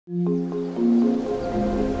Hi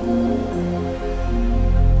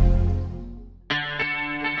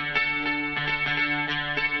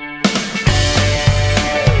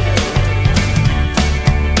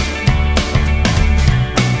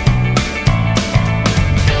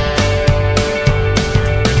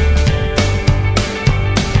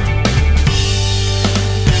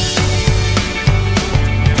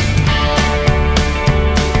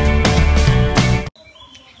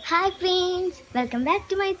friends, welcome back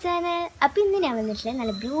to my channel. അപ്പോൾ ഇന്ന് ഞാൻ വന്നിട്ടുള്ള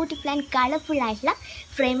നല്ല ബ്യൂട്ടിഫുൾ ആൻഡ് കളർഫുൾ ആയിട്ടുള്ള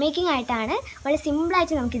ഫ്രെയിം മേക്കിംഗ് ആയിട്ടാണ്. വളരെ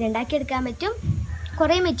സിമ്പിളായിട്ട് നമുക്കിത് ഉണ്ടാക്കിയെടുക്കാൻ പറ്റും.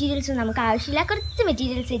 കുറേ മെറ്റീരിയൽസും നമുക്ക് ആവശ്യമില്ല, കുറച്ച്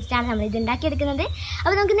മെറ്റീരിയൽസ് വെച്ചിട്ടാണ് നമ്മൾ ഇത് ഉണ്ടാക്കിയെടുക്കുന്നത്.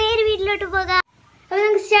 അപ്പോൾ നമുക്ക് നേരെ വീട്ടിലോട്ട് പോകാം. അപ്പോൾ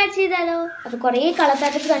നമുക്ക് സ്റ്റാർട്ട് ചെയ്താലോ. അപ്പോൾ കുറേ കളർ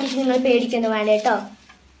പാക്കറ്റ്സ് കണ്ടിട്ട് നിങ്ങൾ പേടിക്കൊന്നും വേണ്ട കേട്ടോ.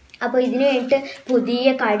 അപ്പോൾ ഇതിന് വേണ്ടിയിട്ട്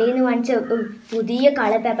പുതിയ കടയിൽ നിന്ന് വാങ്ങിച്ച പുതിയ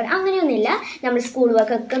കളർ പേപ്പർ അങ്ങനെയൊന്നുമില്ല. നമ്മൾ സ്കൂൾ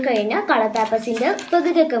വർക്കൊക്കെ കഴിഞ്ഞാൽ കളർ പേപ്പേഴ്സിൻ്റെ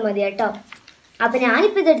പകുതിയൊക്കെ മതി കേട്ടോ. അപ്പോൾ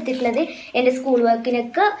ഞാനിപ്പോൾ ഇതെടുത്തിട്ടുള്ളത് എൻ്റെ സ്കൂൾ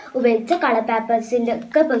വർക്കിനൊക്കെ ഉപയോഗിച്ച കളർ പേപ്പേഴ്സിൻ്റെ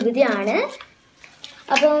ഒക്കെ പകുതിയാണ്.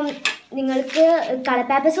 അപ്പം നിങ്ങൾക്ക് കളർ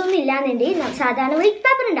പേപ്പേഴ്സ് ഒന്നും ഇല്ലാന്നുണ്ടെങ്കിൽ സാധാരണ വൈറ്റ്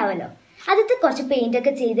പേപ്പർ ഉണ്ടാവുമല്ലോ, അതിട്ട് കുറച്ച്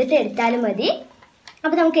പെയിൻ്റൊക്കെ ചെയ്തിട്ട് എടുത്താലും മതി.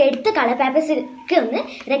 അപ്പോൾ നമുക്ക് എടുത്ത കളർ പേപ്പേഴ്സൊക്കെ ഒന്ന്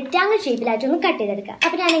റെക്റ്റാങ്കിൾ ഷേപ്പിലായിട്ടൊന്ന് കട്ട് ചെയ്തെടുക്കാം.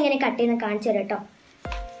 അപ്പോൾ ഞാനിങ്ങനെ കട്ട് ചെയ്യുന്നത് കാണിച്ചു തരാം കേട്ടോ.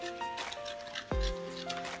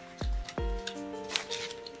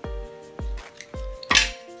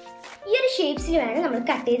 ഈ ഒരു ഷേപ്സിൽ വേണം നമ്മൾ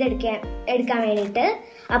കട്ട് ചെയ്തെടുക്കാൻ വേണ്ടിയിട്ട്.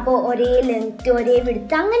 അപ്പോൾ ഒരേ ലെങ്ത്ത് ഒരേ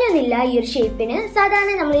വിഡ്ത്ത് അങ്ങനെയൊന്നുമില്ല ഈ ഒരു ഷേപ്പിന്.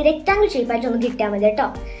 സാധാരണ നമ്മൾ റെക്റ്റാങ്കിൾ ഷേപ്പായിട്ട് ഒന്ന് കിട്ടിയാൽ മതി കേട്ടോ.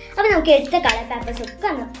 അപ്പോൾ നമുക്ക് എടുത്ത കളർ പേപ്പേഴ്സൊക്കെ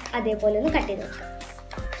ഒന്ന് അതേപോലെ ഒന്ന് കട്ട് ചെയ്ത് വെക്കാം.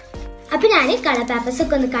 അപ്പോൾ ഞാൻ കളർ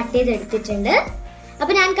പേപ്പേഴ്സൊക്കെ ഒന്ന് കട്ട് ചെയ്തെടുത്തിട്ടുണ്ട്.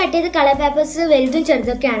 അപ്പോൾ ഞാൻ കട്ട് ചെയ്ത കളർ പേപ്പേഴ്സ് വലുതും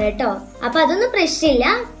ചെറുതൊക്കെയാണ് കേട്ടോ. അപ്പോൾ അതൊന്നും പ്രശ്നമില്ല.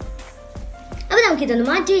 അപ്പോൾ നമുക്കിതൊന്ന്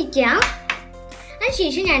മാറ്റി വയ്ക്കാം.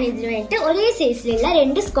 അതിനുശേഷം ഞാൻ ഇതിന് വേണ്ടിയിട്ട് ഒരേ സൈസിലുള്ള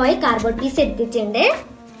 2 സ്ക്വയർ കാർഡ്ബോർഡ് പീസ് എടുത്തിട്ടുണ്ട്.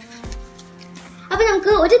 അപ്പോൾ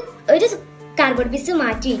നമുക്ക് ഒരു കാർഡ്ബോർഡ് പീസ്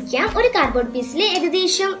മാറ്റി വയ്ക്കാം. ഒരു കാർഡ്ബോർഡ് പീസിൽ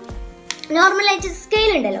ഏകദേശം നോർമലായിട്ട്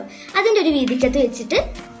സ്കെയിൽ ഉണ്ടല്ലോ, അതിൻ്റെ ഒരു വീതിക്കത്ത് വെച്ചിട്ട്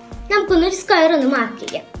നമുക്കൊന്നൊരു സ്ക്വയർ ഒന്ന് മാർക്ക്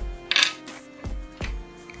ചെയ്യാം.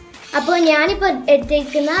 അപ്പോൾ ഞാനിപ്പോൾ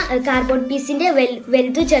എടുത്തേക്കുന്ന കാർഡ്ബോർഡ് പീസിൻ്റെ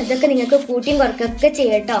വലുതും ചെറുതൊക്കെ നിങ്ങൾക്ക് കൂട്ടിയും കുറയ്ക്കൊക്കെ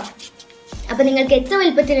ചെയ്യാം കേട്ടോ. അപ്പോൾ നിങ്ങൾക്ക് എത്ര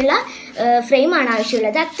വലുപ്പത്തിലുള്ള ഫ്രെയിമാണ്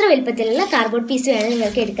ആവശ്യമുള്ളത് അത്ര വലുപ്പത്തിലുള്ള കാർഡ്ബോർഡ് പീസ് വേണം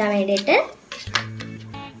നിങ്ങൾക്ക് എടുക്കാൻ വേണ്ടിയിട്ട്.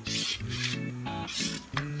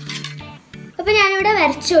 അപ്പോൾ ഞാനിവിടെ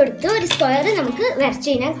വരച്ചു കൊടുത്തു. ഒരു സ്ക്വയർ നമുക്ക് വരച്ചു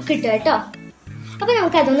കഴിഞ്ഞാൽ കിട്ടും കേട്ടോ. അപ്പോൾ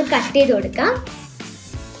നമുക്ക് അതൊന്ന് കട്ട് ചെയ്ത് കൊടുക്കാം.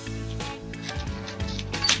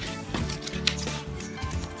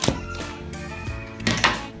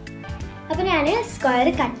 അപ്പോൾ ഞാൻ സ്ക്വയർ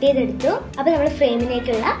കട്ട് ചെയ്തെടുത്തു. അപ്പോൾ നമ്മുടെ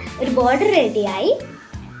ഫ്രെയിമിലേക്കുള്ള ഒരു ബോർഡർ റെഡിയായി.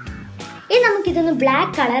 ഇനി നമുക്കിതൊന്ന്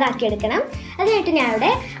ബ്ലാക്ക് കളർ ആക്കി എടുക്കണം. അതിനായിട്ട് ഞാൻ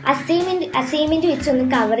ഇവിടെ അസൈൻമെൻറ്റ് വെച്ചൊന്ന്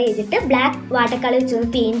കവർ ചെയ്തിട്ട് ബ്ലാക്ക് വാട്ടർ കളർ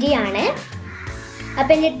വെച്ചൊന്ന് പെയിൻറ്റ് ചെയ്യാണ്.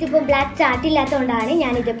 അപ്പോൾ എൻ്റെ അടുത്ത് ഇപ്പോൾ ബ്ലാക്ക് ചാർട്ട് ഇല്ലാത്തതുകൊണ്ടാണ്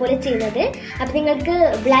ഞാൻ ഇതേപോലെ ചെയ്യുന്നത്. അപ്പോൾ നിങ്ങൾക്ക്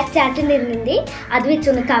ബ്ലാക്ക് ചാർട്ട് ഉണ്ടെന്നുണ്ടെങ്കിൽ അത്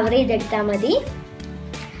വെച്ചൊന്ന് കവർ ചെയ്തെടുത്താൽ മതി.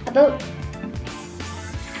 അപ്പോൾ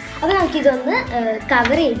നമുക്കിതൊന്ന്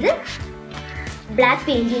കവർ ചെയ്ത് ബ്ലാക്ക്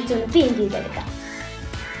പെയിൻറ്റ് വെച്ചൊന്ന് പെയിൻറ്റ് ചെയ്തെടുക്കാം.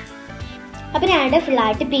 അപ്പോൾ ഞാനിവിടെ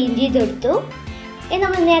ഫുള്ളായിട്ട് പെയിൻറ്റ് ചെയ്തെടുത്തു.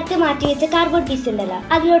 നമ്മൾ നേരത്തെ മാറ്റി വെച്ച കാർഡ്ബോർഡ് പീസ് ഉണ്ടല്ലോ,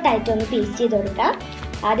 അതിലോട്ടായിട്ടൊന്ന് പേസ്റ്റ് ചെയ്ത് കൊടുക്കാം.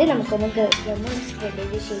 ആദ്യം നമുക്കൊന്ന് സ്പ്രെഡ്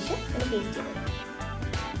ചെയ്ത ശേഷം ഒന്ന് പേസ്റ്റ് ചെയ്ത് കൊടുക്കാം.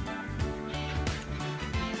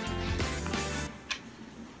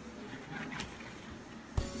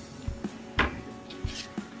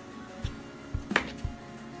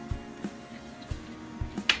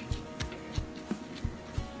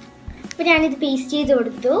 അപ്പോൾ ഞാനിത് പേസ്റ്റ് ചെയ്ത്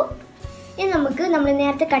കൊടുത്തു. ഇനി നമുക്ക് നമ്മൾ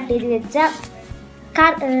നേരത്തെ കട്ട് ചെയ്ത് വെച്ച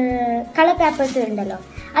കളർ പേപ്പേഴ്സ് ഉണ്ടല്ലോ,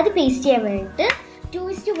 അത് പേസ്റ്റ് ചെയ്യാൻ വേണ്ടിയിട്ട്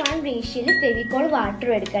 2:1 റേഷ്യോയിൽ ഫെവിക്കോൾ വാട്ടർ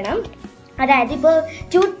എടുക്കണം. അതായത് ഇപ്പോൾ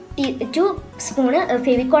 2 സ്പൂണ്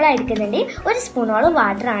ഫെവിക്കോളാണ് എടുക്കുന്നുണ്ടെങ്കിൽ 1 സ്പൂണോളം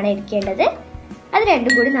വാട്ടറാണ് എടുക്കേണ്ടത്. അത്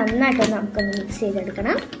രണ്ടും കൂടി നന്നായിട്ടൊന്ന് നമുക്കൊന്ന് മിക്സ്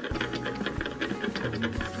ചെയ്തെടുക്കണം.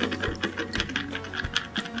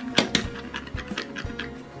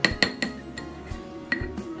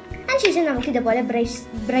 അതിനുശേഷം നമുക്ക് ഇതുപോലെ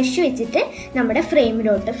ബ്രഷ് വെച്ചിട്ട് നമ്മുടെ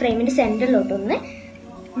ഫ്രെയിമിൻ്റെ സെൻറ്ററിലോട്ടൊന്ന്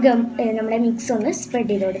നമ്മുടെ മിക്സ് ഒന്ന് സ്പ്രെഡ്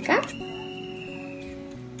ചെയ്ത് കൊടുക്കാം.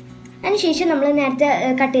 അതിനുശേഷം നമ്മൾ നേരത്തെ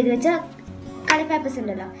കട്ട് ചെയ്ത് വെച്ച കളർ പേപ്പേഴ്സ്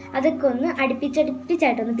ഉണ്ടല്ലോ, അതൊക്കെ ഒന്ന്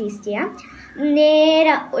അടുപ്പിച്ചടുപ്പിച്ചായിട്ടൊന്ന് പേസ്റ്റ് ചെയ്യാം.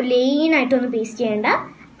 നേരെ ലൈനായിട്ടൊന്ന് പേസ്റ്റ് ചെയ്യേണ്ട,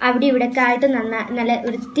 അവിടെ ഇവിടെയൊക്കെ ആയിട്ട് നല്ല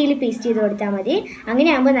വൃത്തിയിൽ പേസ്റ്റ് ചെയ്ത് കൊടുത്താൽ മതി.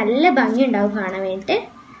 അങ്ങനെയാകുമ്പോൾ നല്ല ഭംഗി ഉണ്ടാവും കാണാൻ വേണ്ടിയിട്ട്,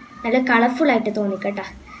 നല്ല കളർഫുള്ളായിട്ട് തോന്നിക്കട്ടോ.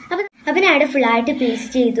 അപ്പം ഞാൻ അവിടെ ഫുള്ളായിട്ട്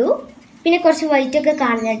പേസ്റ്റ് ചെയ്തു. പിന്നെ കുറച്ച് വൈറ്റൊക്കെ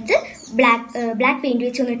കാണുന്നിടത്ത് ബ്ലാക്ക് പെയിൻറ്റ്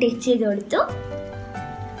വെച്ചൊന്ന് ടച്ച് ചെയ്ത് കൊടുത്തു.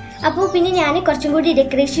 അപ്പോൾ പിന്നെ ഞാൻ കുറച്ചും കൂടി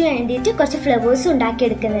ഡെക്കറേഷന് വേണ്ടിയിട്ട് കുറച്ച് ഫ്ലവേഴ്സ്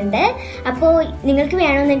ഉണ്ടാക്കിയെടുക്കുന്നുണ്ട്. അപ്പോൾ നിങ്ങൾക്ക്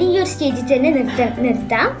വേണമെന്നുണ്ടെങ്കിൽ ഈ ഒരു സ്റ്റേജിൽ തന്നെ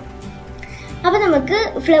നിർത്താം. അപ്പോൾ നമുക്ക്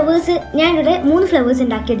ഫ്ലവേഴ്സ് ഞാനിവിടെ 3 ഫ്ലവേഴ്സ്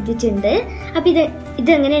ഉണ്ടാക്കിയെടുത്തിട്ടുണ്ട്. അപ്പോൾ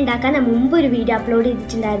ഇത് എങ്ങനെ ഉണ്ടാക്കാൻ ഞാൻ മുമ്പ് ഒരു വീഡിയോ അപ്ലോഡ്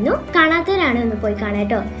ചെയ്തിട്ടുണ്ടായിരുന്നു. കാണാത്തവരാണ് ഒന്ന് പോയി കാണാം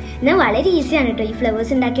കേട്ടോ. എന്നാൽ വളരെ ഈസിയാണ് കേട്ടോ ഈ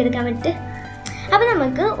ഫ്ലവേഴ്സ് ഉണ്ടാക്കിയെടുക്കാൻ വേണ്ടിയിട്ട്. അപ്പോൾ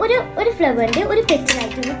നമുക്ക് ഒരു ഫ്ലവറിൻ്റെ ഒരു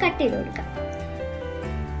പെറ്റലായിട്ട് ഒന്ന് കട്ട് ചെയ്ത് കൊടുക്കാം.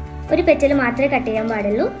 ഒരു പെറ്റൽ മാത്രമേ കട്ട് ചെയ്യാൻ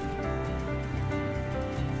പാടുള്ളൂ.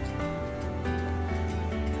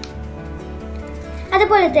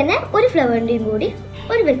 അതുപോലെ തന്നെ ഒരു ഫ്ലവറിൻ്റെയും കൂടി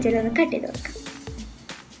ഒരു പെറ്റൽ ഒന്ന് കട്ട് ചെയ്ത് കൊടുക്കാം.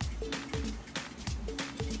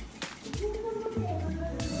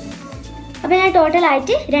 അപ്പോൾ ഞാൻ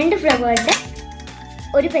ടോട്ടലായിട്ട് 2 ഫ്ലവറിൻ്റെ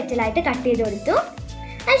ഒരു പെറ്റലായിട്ട് കട്ട് ചെയ്ത് കൊടുത്തു.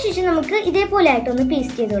 അതിനുശേഷം നമുക്ക് ഇതേപോലെ ആയിട്ടൊന്ന്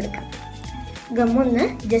പേസ്റ്റ് ചെയ്ത് കൊടുക്കാം. ഗമ്മൊന്ന്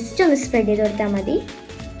ജസ്റ്റ് ഒന്ന് സ്പ്രെഡ് ചെയ്ത് കൊടുത്താൽ മതി.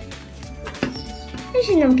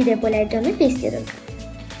 അതിനുശേഷം നമുക്ക് ഇതേപോലെ ആയിട്ടൊന്ന് പേസ്റ്റ് ചെയ്ത് കൊടുക്കാം.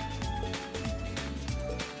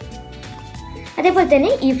 അതേപോലെ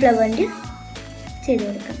തന്നെ ഈ ഫ്ലവറിൻ്റെ ചെയ്ത്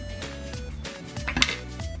കൊടുക്കാം.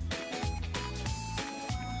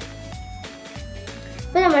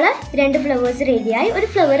 അപ്പോൾ നമ്മൾ 2 ഫ്ലവേഴ്സ് റെഡിയായി. ഒരു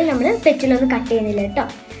ഫ്ലവർ നമ്മൾ പെറ്റിലൊന്നും കട്ട് ചെയ്യുന്നില്ല കേട്ടോ.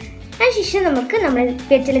 അതിനുശേഷം നമുക്ക് നമ്മൾ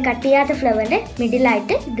പെറ്റിൽ കട്ട് ചെയ്യാത്ത ഫ്ലവറിൻ്റെ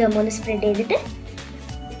മിഡിലായിട്ട് ഗമ്മൊന്ന് സ്പ്രെഡ് ചെയ്തിട്ട്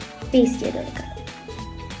പേസ്റ്റ് ചെയ്ത് കൊടുക്കാം.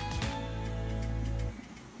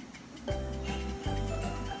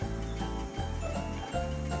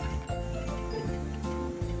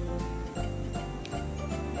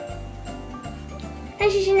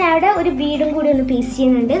 അതിനുശേഷം ഞാൻ അവിടെ ഒരു ബീഡും കൂടി ഒന്ന് പേസ്റ്റ്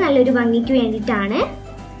ചെയ്യുന്നുണ്ട്, നല്ലൊരു ഭംഗിക്ക് വേണ്ടിയിട്ടാണ്.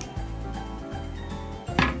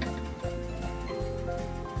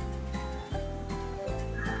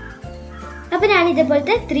 അപ്പോൾ ഞാൻ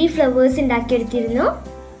ഇതേപോലത്തെ 3 ഫ്ലവേഴ്സ് ഉണ്ടാക്കിയെടുത്തിരുന്നു.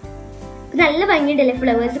 നല്ല ഭംഗിയുണ്ടല്ലേ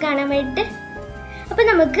ഫ്ലവേഴ്സ് കാണാൻ വേണ്ടിയിട്ട്. അപ്പോൾ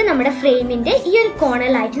നമുക്ക് നമ്മുടെ ഫ്രെയിമിൻ്റെ ഈ ഒരു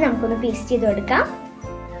കോർണറിലായിട്ട് നമുക്കൊന്ന് പേസ്റ്റ് ചെയ്ത് കൊടുക്കാം.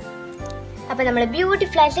 അപ്പോൾ നമ്മുടെ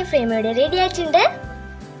ബ്യൂട്ടിഫുൾ ആയിട്ട് ഫ്രെയിം ഇവിടെ റെഡി ആയിട്ടുണ്ട്.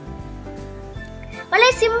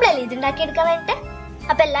 വളരെ സിമ്പിൾ അല്ലേ ഇത് ഉണ്ടാക്കിയെടുക്കാൻ വേണ്ടിയിട്ട്.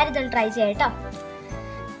 അപ്പോൾ എല്ലാവരും ഇതൊന്ന് ട്രൈ ചെയ്യാം കേട്ടോ.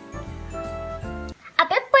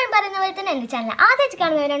 അപ്പോൾ എപ്പോഴും പറയുന്ന പോലെ തന്നെ എൻ്റെ ചാനൽ ആദ്യമായിട്ട്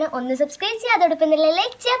കാണുന്നവരാണ് ഒന്ന് സബ്സ്ക്രൈബ് ചെയ്യുക, അതോടൊപ്പം തന്നെ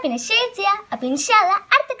ലൈക്ക് ചെയ്യുക, പിന്നെ ഷെയർ ചെയ്യുക. അപ്പോൾ ഇൻഷാ അല്ലാഹ്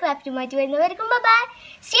അടുത്ത ക്രാഫ്റ്റുമായിട്ട് വരുന്നവർക്കും by.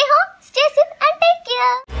 Stay home, stay safe and take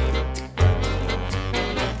care.